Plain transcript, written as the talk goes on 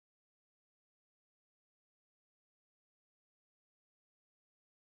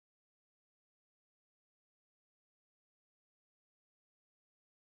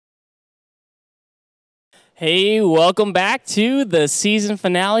Hey, welcome back to the season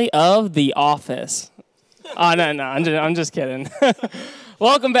finale of The Office. Oh, no, I'm just kidding.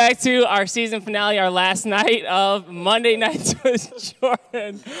 Welcome back to our season finale, our last night of Monday Nights with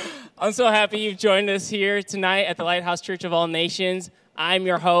Jordan. I'm so happy you've joined us here tonight at the Lighthouse Church of All Nations. I'm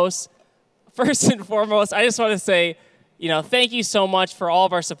your host. First and foremost, I just want to say, thank you so much for all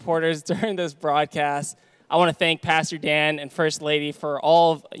of our supporters during this broadcast. I want to thank Pastor Dan and First Lady for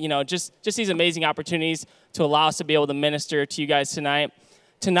all of, just these amazing opportunities to allow us to be able to minister to you guys tonight.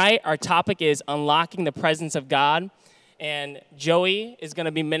 Tonight, our topic is unlocking the presence of God. And Joey is going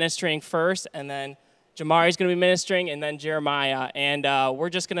to be ministering first, and then Jamari is going to be ministering, and then Jeremiah. And we're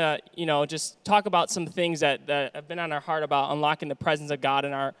just going to, just talk about some things that have been on our heart about unlocking the presence of God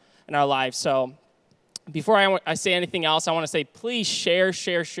in our lives. So before I say anything else, I want to say, please share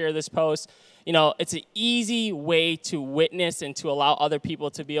this post. It's an easy way to witness and to allow other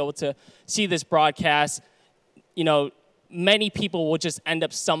people to be able to see this broadcast. Many people will just end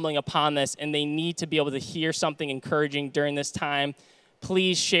up stumbling upon this, and they need to be able to hear something encouraging during this time.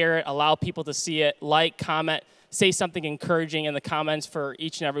 Please share it. Allow people to see it. Like, comment, say something encouraging in the comments for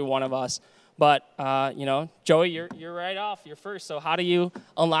each and every one of us. But, Joey, you're right off. You're first. So how do you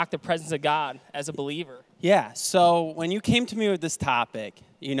unlock the presence of God as a believer? Yeah, so when you came to me with this topic,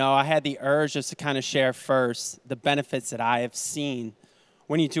 I had the urge just to kind of share first the benefits that I have seen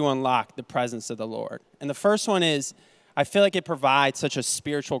when you do unlock the presence of the Lord. And the first one is, I feel like it provides such a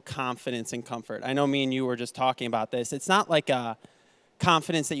spiritual confidence and comfort. I know me and you were just talking about this. It's not like a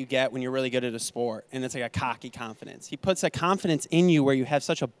confidence that you get when you're really good at a sport, and it's like a cocky confidence. He puts a confidence in you where you have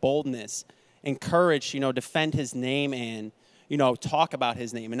such a boldness and courage, defend his name and, talk about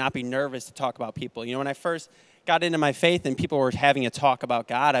his name and not be nervous to talk about people. When I first got into my faith and people were having a talk about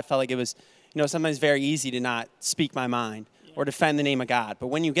God, I felt like it was, sometimes very easy to not speak my mind or defend the name of God. But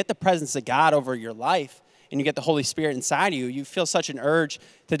when you get the presence of God over your life and you get the Holy Spirit inside of you, you feel such an urge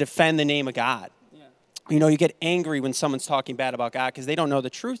to defend the name of God. Yeah. You get angry when someone's talking bad about God because they don't know the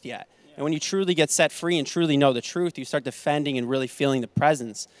truth yet. Yeah. And when you truly get set free and truly know the truth, you start defending and really feeling the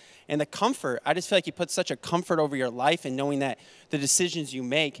presence. And the comfort, I just feel like you put such a comfort over your life and knowing that the decisions you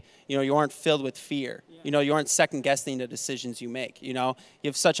make, you aren't filled with fear. Yeah. You aren't second-guessing the decisions you make. You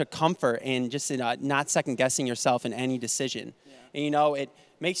have such a comfort in just not second-guessing yourself in any decision. Yeah. And, it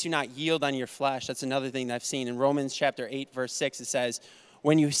makes you not yield on your flesh. That's another thing that I've seen. In Romans chapter 8, verse 6, it says,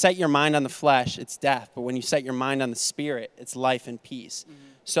 when you set your mind on the flesh, it's death. But when you set your mind on the Spirit, it's life and peace. Mm-hmm.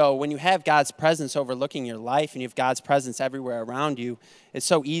 So when you have God's presence overlooking your life and you have God's presence everywhere around you, it's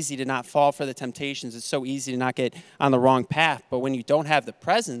so easy to not fall for the temptations. It's so easy to not get on the wrong path. But when you don't have the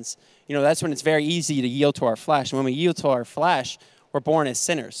presence, that's when it's very easy to yield to our flesh. And when we yield to our flesh, we're born as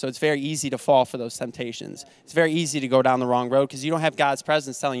sinners. So it's very easy to fall for those temptations. It's very easy to go down the wrong road because you don't have God's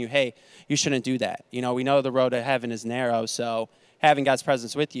presence telling you, hey, you shouldn't do that. We know the road to heaven is narrow. So having God's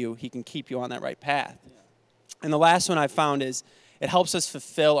presence with you, he can keep you on that right path. Yeah. And the last one I found is it helps us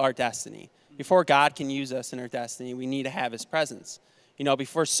fulfill our destiny. Before God can use us in our destiny, we need to have his presence.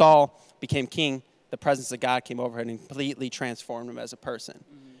 Before Saul became king, the presence of God came over him and completely transformed him as a person.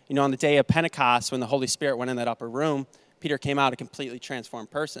 Mm-hmm. On the day of Pentecost, when the Holy Spirit went in that upper room, Peter came out a completely transformed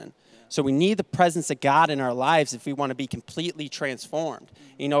person. Yeah. So we need the presence of God in our lives if we want to be completely transformed,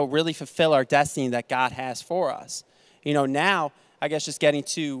 mm-hmm. Really fulfill our destiny that God has for us. Now, I guess just getting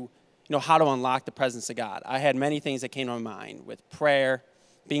to, how to unlock the presence of God. I had many things that came to my mind with prayer,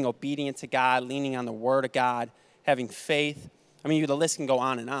 being obedient to God, leaning on the word of God, having faith. The list can go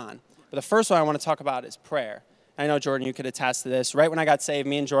on and on. But the first one I want to talk about is prayer. I know, Jordan, you could attest to this. Right when I got saved,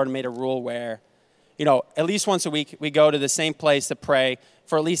 me and Jordan made a rule where, at least once a week, we go to the same place to pray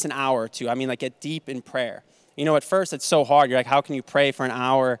for at least an hour or two. Get deep in prayer. At first it's so hard. You're like, how can you pray for an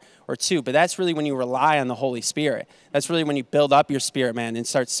hour or two? But that's really when you rely on the Holy Spirit. That's really when you build up your spirit, man, and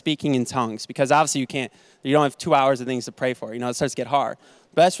start speaking in tongues. Because obviously you don't have 2 hours of things to pray for. It starts to get hard.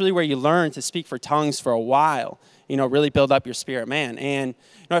 But that's really where you learn to speak for tongues for a while. Really build up your spirit, man. And,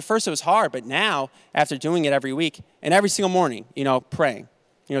 at first it was hard. But now, after doing it every week and every single morning, praying.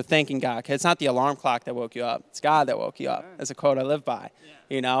 Thanking God. 'Cause it's not the alarm clock that woke you up. It's God that woke you up. That's a quote I live by.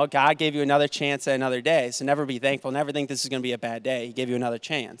 Yeah. God gave you another chance at another day. So never be thankful. Never think this is going to be a bad day. He gave you another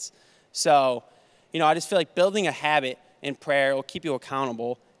chance. So, I just feel like building a habit in prayer will keep you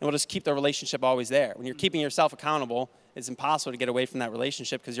accountable and will just keep the relationship always there. When you're keeping yourself accountable, it's impossible to get away from that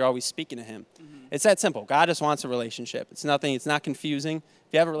relationship because you're always speaking to him. Mm-hmm. It's that simple. God just wants a relationship. It's not confusing.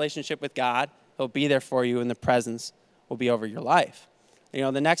 If you have a relationship with God, he'll be there for you and the presence will be over your life.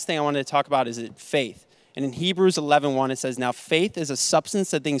 The next thing I wanted to talk about is faith. And in Hebrews 11:1, it says, now faith is a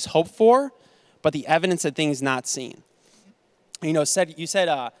substance of things hoped for, but the evidence of things not seen. You said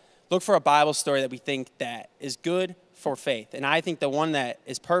look for a Bible story that we think that is good for faith. And I think the one that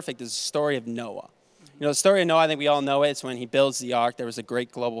is perfect is the story of Noah. You know, the story of Noah, I think we all know it. It's when he builds the ark. There was a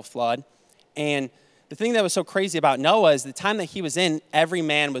great global flood. And the thing that was so crazy about Noah is the time that he was in, every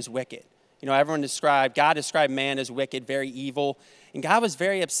man was wicked. You know, God described man as wicked, very evil. And God was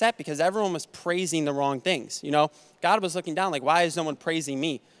very upset because everyone was praising the wrong things. You know, God was looking down like, why is no one praising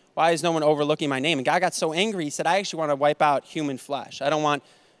me? Why is no one overlooking my name? And God got so angry, he said, I actually want to wipe out human flesh. I don't want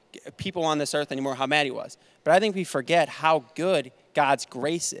people on this earth anymore, how mad he was. But I think we forget how good God's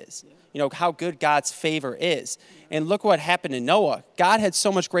grace is. You know, how good God's favor is. And look what happened to Noah. God had so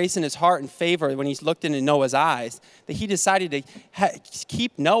much grace in his heart and favor when he looked into Noah's eyes that he decided to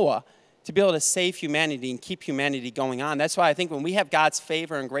keep Noah to be able to save humanity and keep humanity going on. That's why I think when we have God's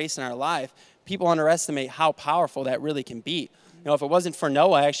favor and grace in our life, people underestimate how powerful that really can be. You know, if it wasn't for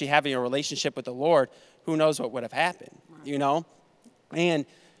Noah actually having a relationship with the Lord, who knows what would have happened, you know? And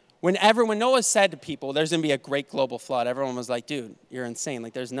when Noah said to people, there's going to be a great global flood, everyone was like, dude, you're insane.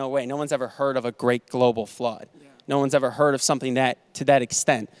 Like, there's no way. No one's ever heard of a great global flood. Yeah. No one's ever heard of something to that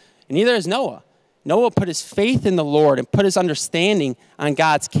extent. And neither has Noah. Noah put his faith in the Lord and put his understanding on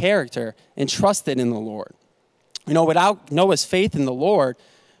God's character and trusted in the Lord. You know, without Noah's faith in the Lord,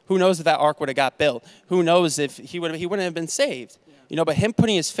 who knows if that ark would have got built? Who knows if he wouldn't have been saved? Yeah. You know, but him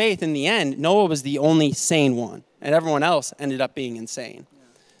putting his faith in the end, Noah was the only sane one, and everyone else ended up being insane. Yeah.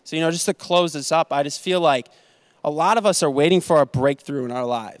 So, you know, just to close this up, I just feel like a lot of us are waiting for a breakthrough in our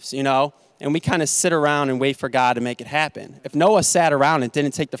lives, you know, and we kind of sit around and wait for God to make it happen. If Noah sat around and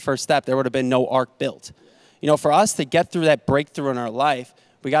didn't take the first step, there would have been no ark built. You know, for us to get through that breakthrough in our life,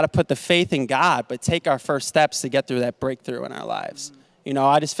 we got to put the faith in God, but take our first steps to get through that breakthrough in our lives. You know,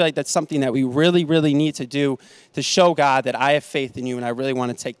 I just feel like that's something that we really, really need to do to show God that I have faith in you and I really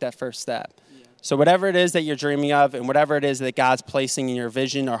want to take that first step. So whatever it is that you're dreaming of and whatever it is that God's placing in your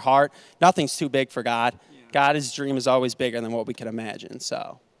vision or heart, nothing's too big for God. Yeah. God's dream is always bigger than what we can imagine.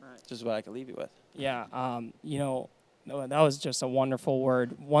 So just what I can leave you with. Yeah, you know, that was just a wonderful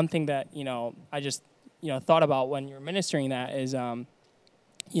word. One thing that, you know, I just, you know, thought about when you're ministering that is,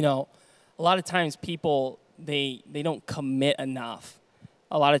 you know, a lot of times people, they don't commit enough.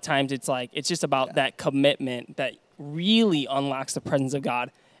 A lot of times it's like, it's just about that commitment that really unlocks the presence of God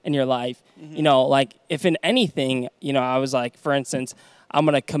in your life. Mm-hmm. You know, like if in anything, you know, I was like, for instance, I'm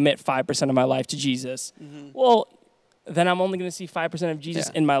going to commit 5% of my life to Jesus. Mm-hmm. Well, then I'm only going to see 5% of Jesus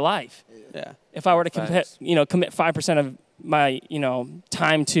in my life. Yeah. If I were to commit 5% of my, you know,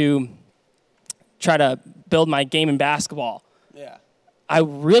 time to try to build my game in basketball, I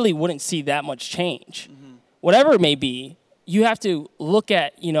really wouldn't see that much change. Mm-hmm. Whatever it may be, you have to look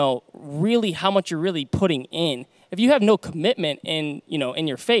at, you know, really how much you're really putting in. If you have no commitment in, you know, in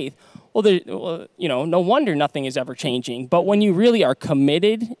your faith, well, you know, no wonder nothing is ever changing. But when you really are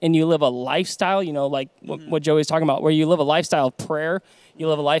committed and you live a lifestyle, you know, like what Joey's talking about, where you live a lifestyle of prayer, you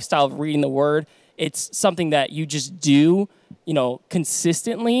live a lifestyle of reading the Word, it's something that you just do, you know,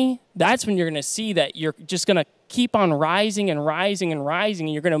 consistently. That's when you're going to see that you're just going to keep on rising and rising and rising,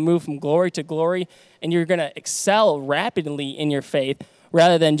 and you're going to move from glory to glory, and you're going to excel rapidly in your faith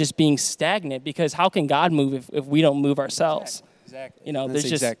rather than just being stagnant, because how can God move if we don't move ourselves? Exactly. You know, that's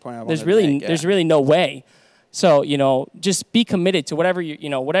there's really no way. So, you know, just be committed to whatever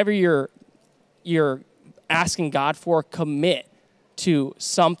whatever you're asking God for. Commit to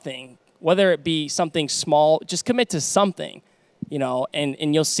something, whether it be something small. Just commit to something, you know,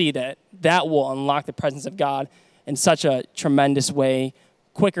 and you'll see that will unlock the presence of God in such a tremendous way,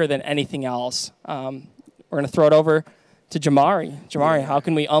 quicker than anything else. We're gonna throw it over to Jamari. Jamari, how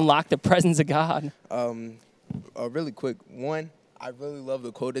can we unlock the presence of God? Really quick one. I really love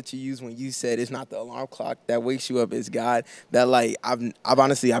the quote that you used when you said it's not the alarm clock that wakes you up, it's God. That, like, I've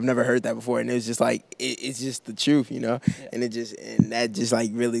honestly never heard that before, and it was just like it's just the truth, you know. Yeah. And that just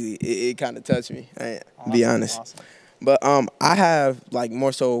like really it kind of touched me. Awesome, be honest. Awesome. But I have like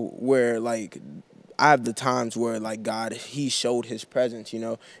more so where like I have the times where like God, He showed His presence, you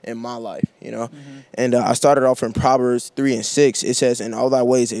know, in my life, you know. Mm-hmm. And I started off in Proverbs 3:6. It says, "In all thy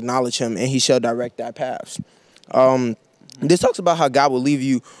ways acknowledge Him, and He shall direct thy paths." This talks about how God will leave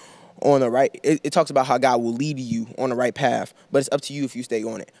you on the right. It talks about how God will lead you on the right path, but it's up to you if you stay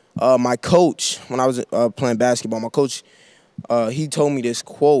on it. My coach, when I was playing basketball, my coach, he told me this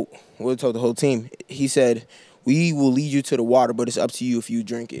quote. Well, told the whole team. He said, "We will lead you to the water, but it's up to you if you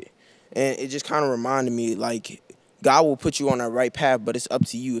drink it." And it just kind of reminded me, like, God will put you on that right path, but it's up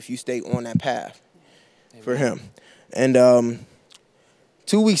to you if you stay on that path. Amen. For Him. And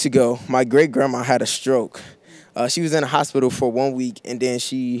 2 weeks ago, my great-grandma had a stroke. She was in the hospital for 1 week, and then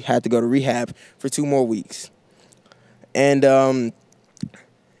she had to go to rehab for 2 more weeks. And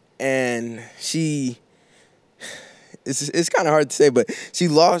and it's kind of hard to say, but she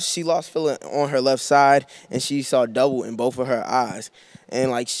lost feeling on her left side, and she saw double in both of her eyes,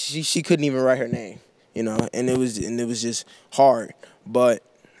 and like she couldn't even write her name, and it was just hard, but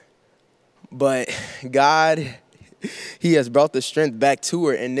God, He has brought the strength back to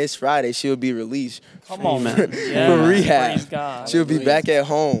her, and this Friday she'll be released from rehab. Praise God. She'll be back at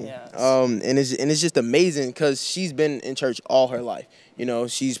home. Yes. And it's just amazing because she's been in church all her life.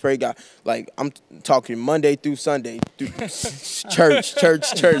 She's prayed God. Like, I'm talking Monday through Sunday, through church.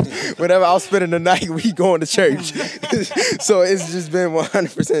 Whenever I was spending the night, we going to church. So it's just been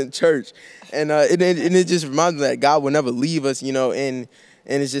 100% church. And it just reminds me that God will never leave us,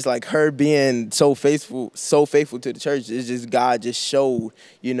 and it's just like her being so faithful to the church. It's just God just showed,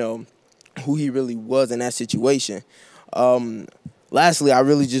 who He really was in that situation. Lastly, I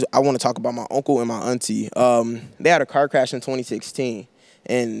want to talk about my uncle and my auntie. They had a car crash in 2016,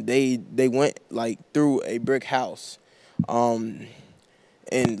 and they went like through a brick house, and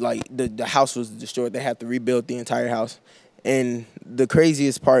like the house was destroyed. They had to rebuild the entire house. And the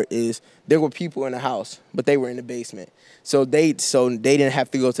craziest part is there were people in the house, but they were in the basement. So they didn't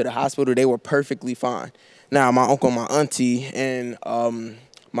have to go to the hospital. They were perfectly fine. Now my uncle, my auntie, and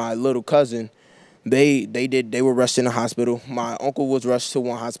my little cousin, they were rushed in the hospital. My uncle was rushed to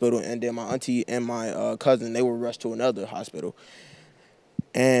one hospital, and then my auntie and my cousin, they were rushed to another hospital.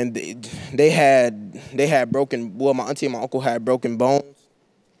 And they had broken. Well, my auntie and my uncle had broken bones,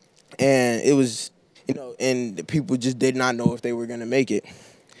 and it was. And people just did not know if they were going to make it.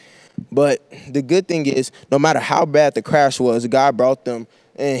 But the good thing is, no matter how bad the crash was, God brought them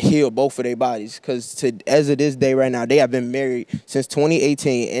and healed both of their bodies. Because as of this day right now, they have been married since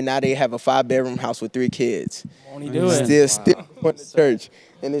 2018, and now they have a 5-bedroom house with 3 kids. Won't he do it? Still going to church.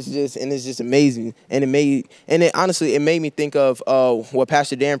 And it's just amazing. And it honestly made me think of what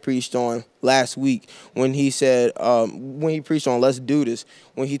Pastor Dan preached on last week when he said, when he preached on Let's Do This,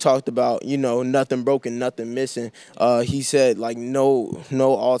 when he talked about, nothing broken, nothing missing. He said, like, no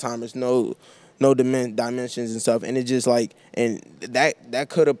Alzheimer's, no dimensions and stuff. And it just like, and that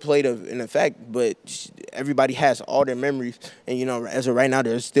could have played an effect, but everybody has all their memories. And, as of right now,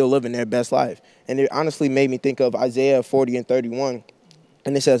 they're still living their best life. And it honestly made me think of Isaiah 40:31.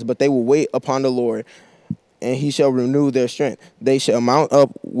 And it says, but they will wait upon the Lord, and He shall renew their strength. They shall mount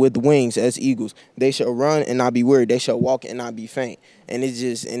up with wings as eagles. They shall run and not be weary. They shall walk and not be faint. And it's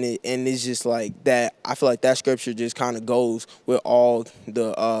just like that. I feel like that scripture just kind of goes with all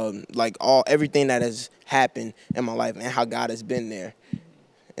the everything that has happened in my life and how God has been there.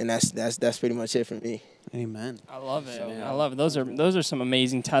 And that's pretty much it for me. Amen. I love it. I love it. Those are some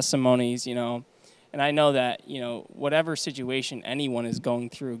amazing testimonies, And I know that, whatever situation anyone is going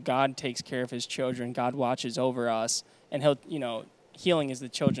through, God takes care of His children. God watches over us. And He'll, healing is the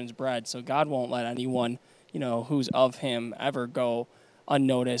children's bread. So God won't let anyone, who's of Him ever go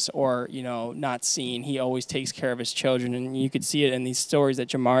unnoticed or, not seen. He always takes care of His children. And you could see it in these stories that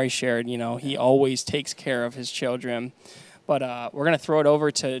Jamari shared. He always takes care of His children. But we're going to throw it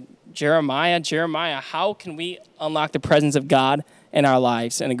over to Jeremiah. Jeremiah, how can we unlock the presence of God in our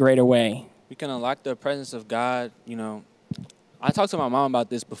lives in a greater way? We can unlock the presence of God. I talked to my mom about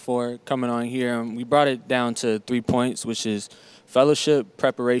this before coming on here, and we brought it down to 3 points, which is fellowship,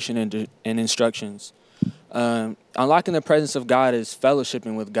 preparation, and instructions. Unlocking the presence of God is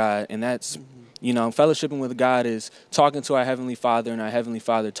fellowshipping with God, and that's, fellowshipping with God is talking to our Heavenly Father and our Heavenly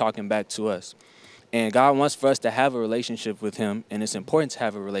Father talking back to us. And God wants for us to have a relationship with Him, and it's important to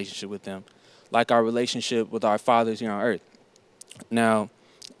have a relationship with Him, like our relationship with our fathers here on earth. Now,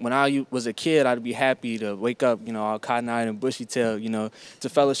 when I was a kid, I'd be happy to wake up, all cotton-eyed and bushy-tailed, to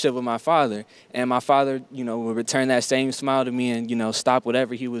fellowship with my father. And my father, would return that same smile to me and, stop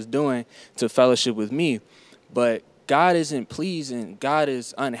whatever he was doing to fellowship with me. But God isn't pleased and God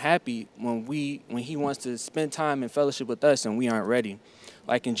is unhappy when He wants to spend time in fellowship with us and we aren't ready.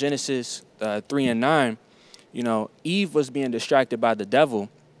 Like in Genesis 3:9, Eve was being distracted by the devil,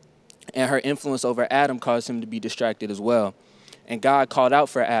 and her influence over Adam caused him to be distracted as well. And God called out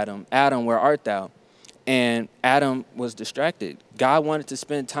for Adam, Adam, where art thou? And Adam was distracted. God wanted to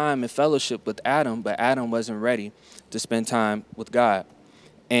spend time in fellowship with Adam, but Adam wasn't ready to spend time with God.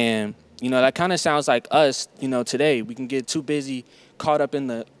 And, that kind of sounds like us, today. We can get too busy, caught up in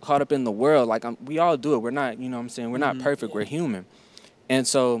the world. Like we all do it. We're not, we're not perfect. We're human. And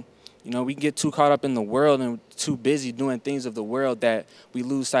so, we get too caught up in the world and too busy doing things of the world that we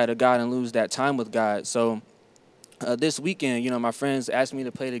lose sight of God and lose that time with God. So this weekend, my friends asked me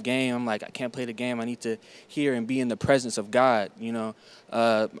to play the game. I'm like, I can't play the game. I need to hear and be in the presence of God.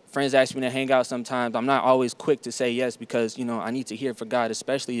 Friends ask me to hang out sometimes. I'm not always quick to say yes because, I need to hear for God,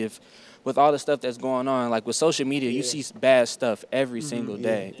 especially if with all the stuff that's going on. Like with social media, you see bad stuff every single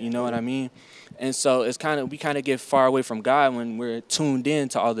day. You know what I mean? And so it's we kind of get far away from God when we're tuned in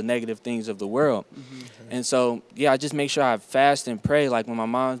to all the negative things of the world. And so, I just make sure I fast and pray. Like when my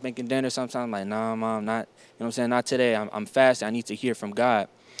mom's making dinner, sometimes I'm like, nah, Mom, not. You know what I'm saying? Not today. I'm fasting. I need to hear from God.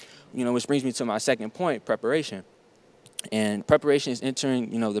 Which brings me to my second point, preparation. And preparation is entering,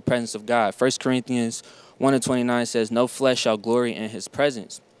 the presence of God. 1 Corinthians 1:29 says, no flesh shall glory in his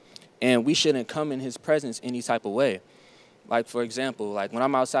presence. And we shouldn't come in his presence any type of way. Like, for example, like when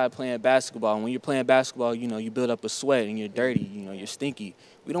I'm outside playing basketball, and when you're playing basketball, you build up a sweat and you're dirty, you're stinky.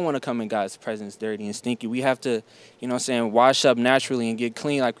 We don't want to come in God's presence dirty and stinky. We have to, wash up naturally and get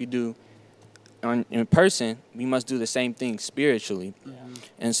clean like we do in person. We must do the same thing spiritually.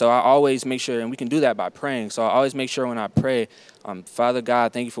 And so I always make sure, and we can do that by praying. So I always make sure when I pray, Father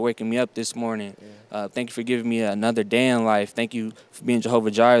God, thank you for waking me up this morning. Thank you for giving me another day in life. Thank you for being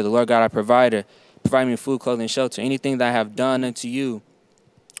Jehovah Jireh, the Lord God, our provider. Provide me food, clothing, shelter. Anything that I have done unto you,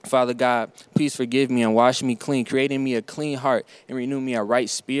 Father God, please forgive me and wash me clean, creating me a clean heart and renew me a right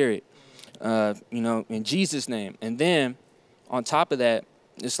spirit, in Jesus' name. And then on top of that,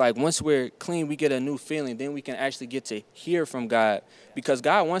 it's like once we're clean, we get a new feeling. Then we can actually get to hear from God because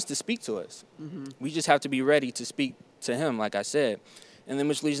God wants to speak to us. We just have to be ready to speak to him, like I said. And then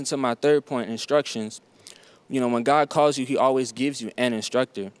which leads into my third point, instructions. When God calls you, he always gives you an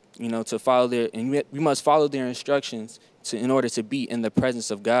instructor, to follow we must follow their instructions in order to be in the presence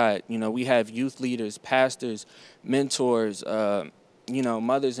of God. We have youth leaders, pastors, mentors,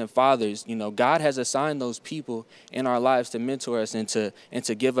 mothers and fathers. God has assigned those people in our lives to mentor us and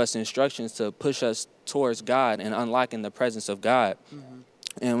to give us instructions to push us towards God and unlocking the presence of God.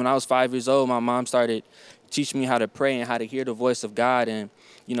 And when I was 5 years old, my mom started teaching me how to pray and how to hear the voice of God. And,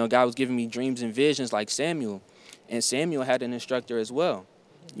 God was giving me dreams and visions like Samuel. And Samuel had an instructor as well.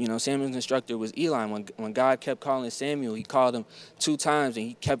 Samuel's instructor was Eli. When God kept calling Samuel, he called him 2 times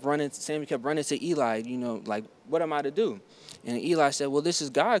and Samuel kept running to Eli, like, what am I to do? And Eli said, well, this is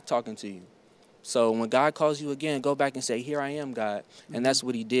God talking to you. So when God calls you again, go back and say, here I am, God. And that's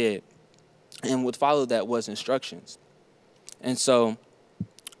what he did. And what followed that was instructions. And so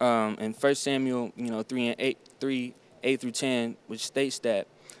in 1 Samuel, 3:8 through 10, which states that,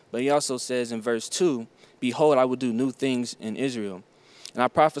 but he also says in verse 2, behold, I will do new things in Israel. And I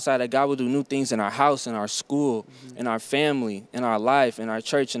prophesy that God will do new things in our house, in our school, in our family, in our life, in our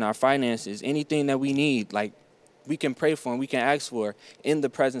church, in our finances, anything that we need, like we can pray for and we can ask for in the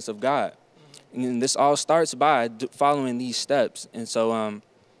presence of God. And this all starts by following these steps. And so,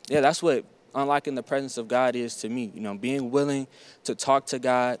 that's what unlocking the presence of God is to me, being willing to talk to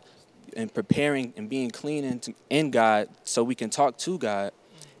God and preparing and being clean in God so we can talk to God.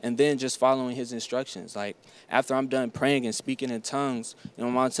 And then just following his instructions. Like after I'm done praying and speaking in tongues, my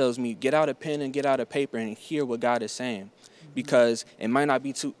mom tells me, get out a pen and get out a paper and hear what God is saying. Because it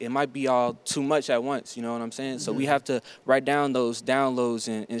might be all too much at once, you know what I'm saying? So we have to write down those downloads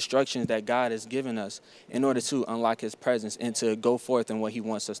and instructions that God has given us in order to unlock his presence and to go forth in what he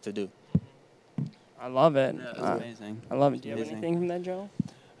wants us to do. I love it. Yeah, that's amazing. I love it. Do you have anything from that, Joe?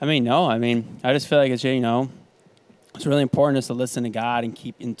 No. I just feel like it's, it's really important just to listen to God and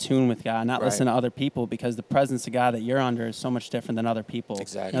keep in tune with God, not listen to other people, because the presence of God that you're under is so much different than other people.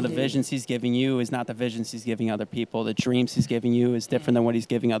 Exactly. The visions he's giving you is not the visions he's giving other people. The dreams he's giving you is different than what he's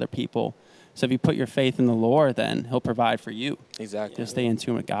giving other people. So if you put your faith in the Lord, then he'll provide for you. Exactly. Just stay in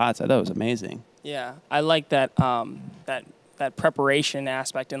tune with God. So that was amazing. Yeah, I like that that preparation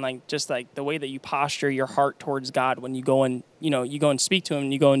aspect and just the way that you posture your heart towards God when you go and you go and speak to him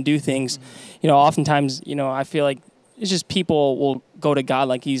and you go and do things. Oftentimes I feel like it's just people will go to God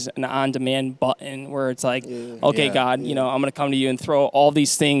like he's an on-demand button where it's like, okay, God, I'm going to come to you and throw all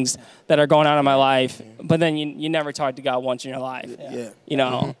these things that are going on in my life. But then you never talk to God once in your life.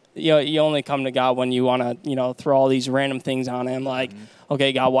 You only come to God when you want to, throw all these random things on him. Like,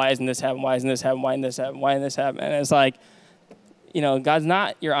 okay, God, why isn't this happening? Why isn't this happening? Why isn't this happening? Why isn't this happening? And it's like, God's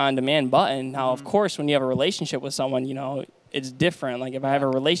not your on-demand button. Now, of course, when you have a relationship with someone, it's different. Like if I have a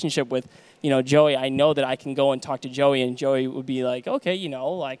relationship with, Joey, I know that I can go and talk to Joey and Joey would be like, okay,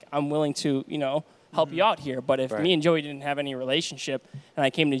 I'm willing to, help you out here. But if me and Joey didn't have any relationship and I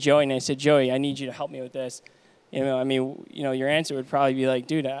came to Joey and I said, Joey, I need you to help me with this. Your answer would probably be like,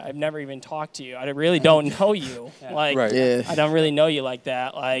 dude, I've never even talked to you. I really don't know you. I don't really know you like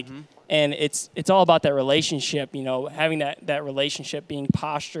that. And it's all about that relationship, having that relationship being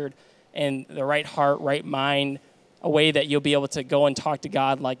postured and the right heart, right mind, a way that you'll be able to go and talk to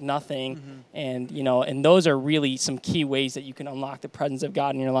God like nothing. And, and those are really some key ways that you can unlock the presence of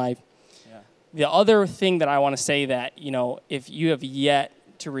God in your life. Yeah. The other thing that I want to say that, if you have yet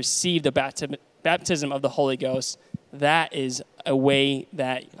to receive the baptism of the Holy Ghost, that is a way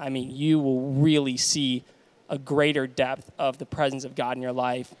that, you will really see a greater depth of the presence of God in your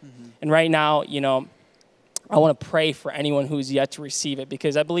life. And right now, I want to pray for anyone who's yet to receive it,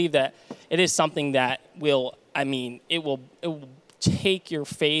 because I believe that it is something that will, it will take your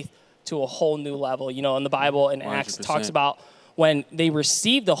faith to a whole new level. In the Bible, in 100%. Acts, talks about when they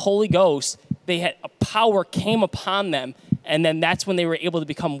received the Holy Ghost, they had a power came upon them, and then that's when they were able to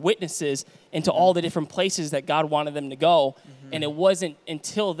become witnesses into all the different places that God wanted them to go. And it wasn't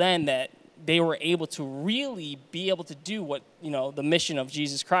until then that they were able to really be able to do what, the mission of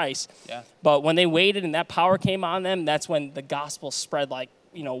Jesus Christ. Yeah. But when they waited and that power came on them, that's when the gospel spread like,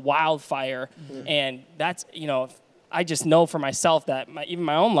 wildfire. And that's, I just know for myself that even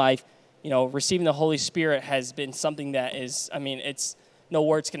my own life, receiving the Holy Spirit has been something that is, it's no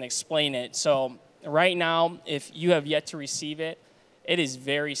words can explain it. So right now, if you have yet to receive it, it is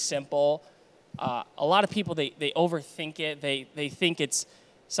very simple. A lot of people, they overthink it. They think it's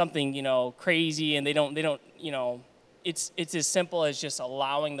something, crazy, and they don't, it's as simple as just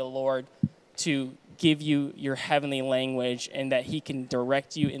allowing the Lord to give you your heavenly language, and that he can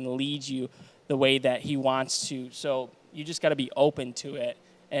direct you and lead you the way that he wants to. So you just got to be open to it,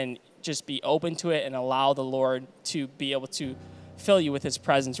 and just be open to it and allow the Lord to be able to fill you with his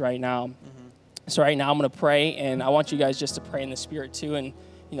presence right now. So right now I'm going to pray, and I want you guys just to pray in the Spirit too, and,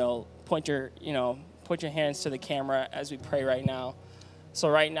 point your hands to the camera as we pray right now. So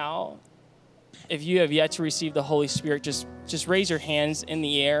right now, if you have yet to receive the Holy Spirit, just raise your hands in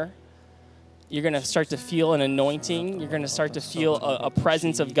the air. You're going to start to feel an anointing. You're going to start to feel a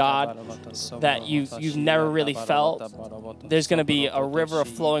presence of God that you've never really felt. There's going to be a river of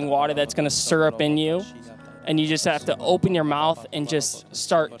flowing water that's going to stir up in you. And you just have to open your mouth and just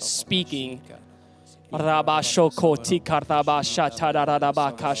start speaking. You're going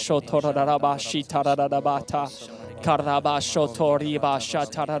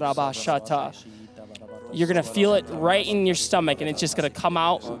to feel it right in your stomach, and it's just going to come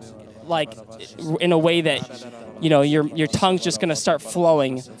out like in a way that, your tongue's just going to start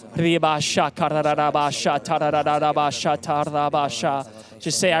flowing.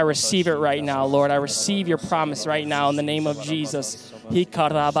 Just say, I receive it right now, Lord. I receive your promise right now in the name of Jesus.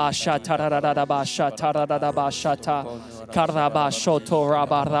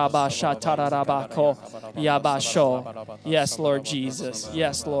 Yes, Lord Jesus.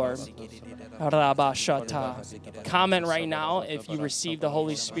 Yes, Lord. Comment right now if you receive the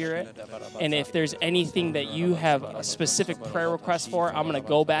Holy Spirit, and if there's anything that you have a specific prayer request for, I'm going to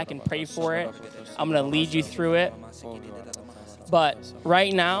go back and pray for it. I'm going to lead you through it. But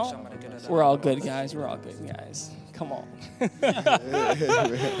right now, we're all good, guys. We're all good, guys. Come on.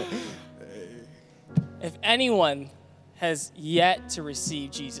 If anyone has yet to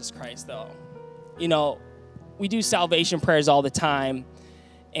receive Jesus Christ, though, we do salvation prayers all the time,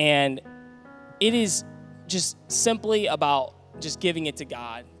 and it is just simply about just giving it to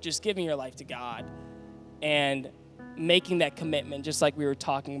God, just giving your life to God, and making that commitment, just like we were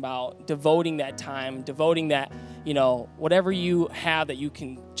talking about, devoting that time, devoting that, whatever you have that you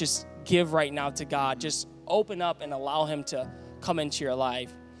can just give right now to God, just open up and allow him to come into your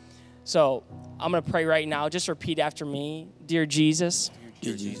life. So I'm going to pray right now. Just repeat after me. Dear Jesus.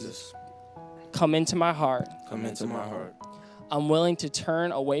 Dear Jesus. Come into my heart. Come into my heart. I'm willing to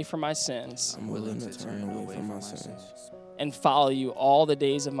turn away from my sins. I'm willing to turn away from my sins. And follow you all the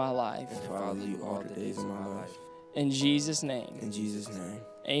days of my life. And follow you all the days of my life. In Jesus' name. In Jesus' name.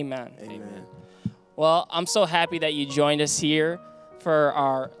 Amen. Amen. Well, I'm so happy that you joined us here for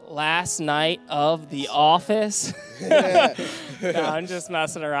our last night of The Office. No, I'm just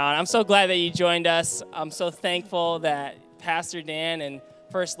messing around. I'm so glad that you joined us. I'm so thankful that Pastor Dan and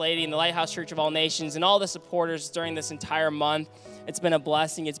First Lady and the Lighthouse Church of All Nations and all the supporters during this entire month. It's been a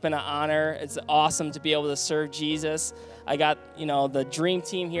blessing. It's been an honor. It's awesome to be able to serve Jesus. I got, the dream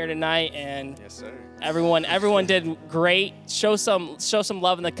team here tonight, and yes, sir. Everyone did great. Show some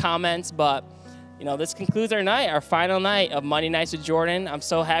love in the comments, but this concludes our night, our final night of Monday Nights with Jordan. I'm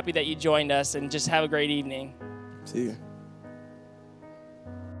so happy that you joined us, and just have a great evening. See you.